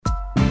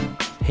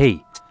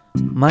Hey,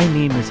 my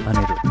name is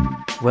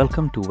Anirudh.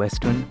 Welcome to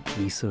Western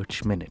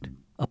Research Minute.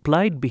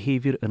 Applied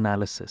Behavior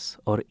Analysis,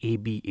 or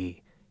ABA,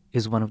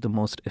 is one of the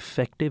most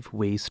effective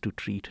ways to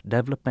treat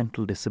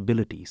developmental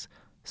disabilities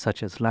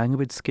such as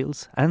language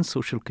skills and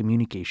social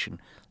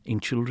communication in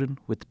children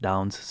with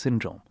Down's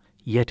syndrome.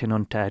 Yet in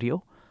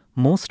Ontario,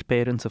 most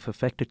parents of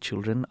affected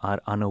children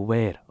are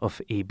unaware of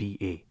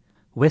ABA.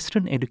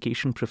 Western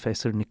education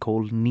professor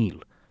Nicole Neal,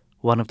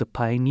 one of the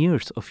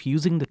pioneers of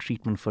using the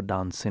treatment for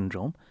Down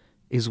syndrome,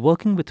 is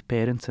working with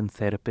parents and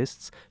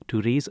therapists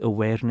to raise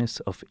awareness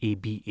of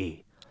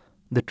ABA.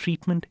 The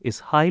treatment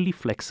is highly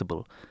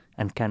flexible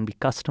and can be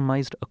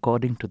customized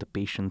according to the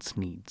patient's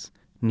needs.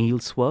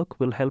 Neal's work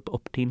will help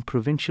obtain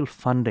provincial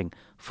funding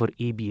for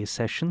ABA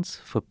sessions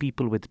for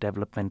people with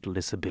developmental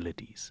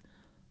disabilities.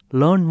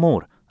 Learn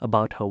more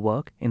about her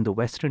work in the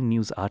Western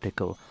News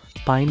article,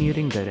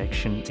 Pioneering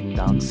Direction in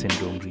Down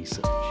Syndrome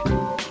Research.